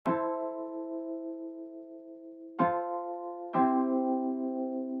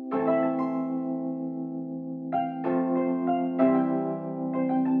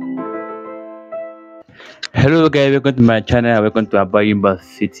Hello guys, welcome to my channel and welcome to Aba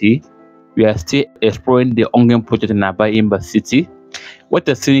University. We are still exploring the ongoing project in Aba University. What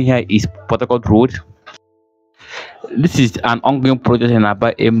you're seeing here is Port Harcourt Road. This is an ongoing project in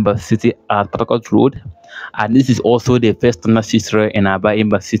Aba University at Port Harcourt Road, and this is also the first standard sister in Aba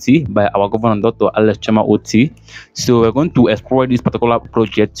University by our governor Dr. Alex Chioma Otti. So we're going to explore this particular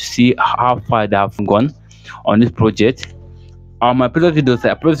project to see how far they have gone on this project. My previous videos,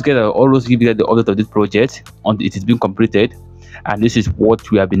 I always give you the update of this project until it is being completed, and this is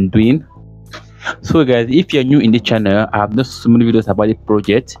what we have been doing. So guys, if you're new in the channel, I have done so many videos about the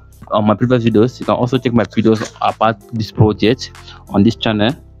project on my previous videos. You can also check my videos about this project on this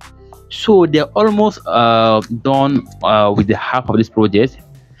channel. So they're almost done with the half of this project.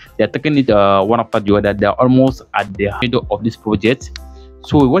 They're taking it one after the other. They're almost at the middle of this project.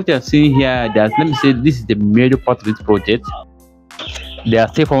 So what you're seeing here, let me say this is the middle part of this project. They are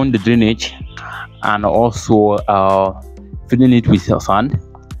still following the drainage and also filling it with sand.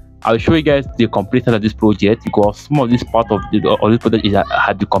 I'll show you guys the completion of this project because some of this part of this project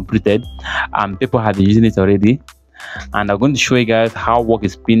had been completed and people have been using it already. And I'm going to show you guys how work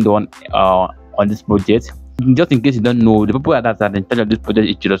is being done on this project. Just in case you don't know, the people that are in charge of this project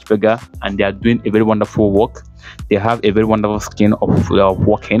is Julius Berger, and they are doing a very wonderful work. They have a very wonderful skin of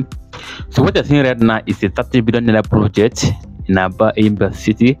working. So what you're seeing right now is a $30 billion project in Aba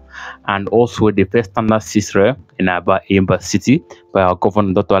University, and also the first standard sister in Aba University by our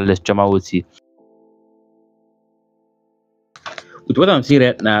governor Dr. Alex Chioma Otti. With what I'm seeing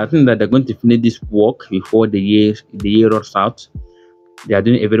right now, I think that they're going to finish this work before the year runs out. They are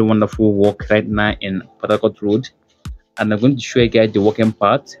doing a very wonderful work right now in Port Harcourt Road, and I'm going to show you guys the working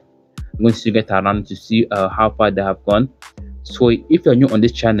part. I'm going to get around to see how far they have gone. So if you're new on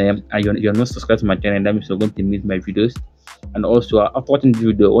this channel and you're not subscribed to my channel, that means you're going to miss my videos. And also after watching this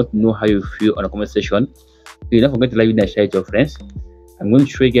video, I want to know how you feel on the comment section. So don't forget to like it and share it with your friends. I'm going to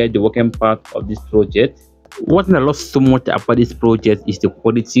show you guys the working part of this project. One thing I love so much about this project is the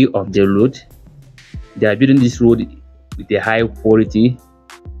quality of the road. They are building this road with a high quality.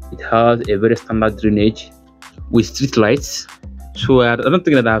 It has a very standard drainage with street lights. So I don't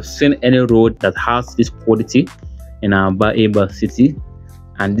think that I've seen any road that has this quality in Aba University.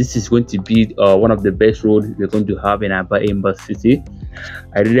 And this is going to be one of the best roads we're going to have in Aba University.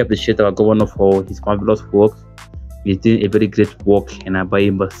 I really appreciate our governor for his marvelous work. He's doing a very great work in Aba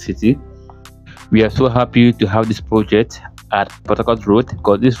University. We are so happy to have this project at Port Harcourt Road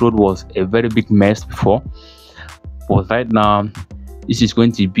because this road was a very big mess before. But right now, this is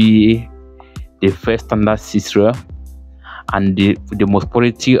going to be the first standard sister and the most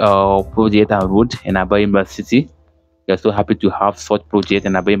quality project and road in Aba University. We are so happy to have such project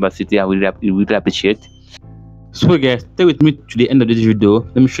in Aba University, and we really appreciate. So guys, stay with me to the end of this video.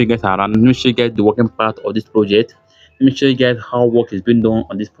 Let me show you guys around. Let me show you guys the working part of this project. Let me show you guys how work is being done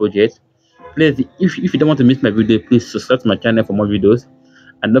on this project. Please, if you don't want to miss my video, please subscribe to my channel for more videos,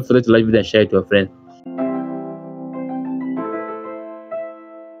 and don't forget to like, video, and share it to your friends.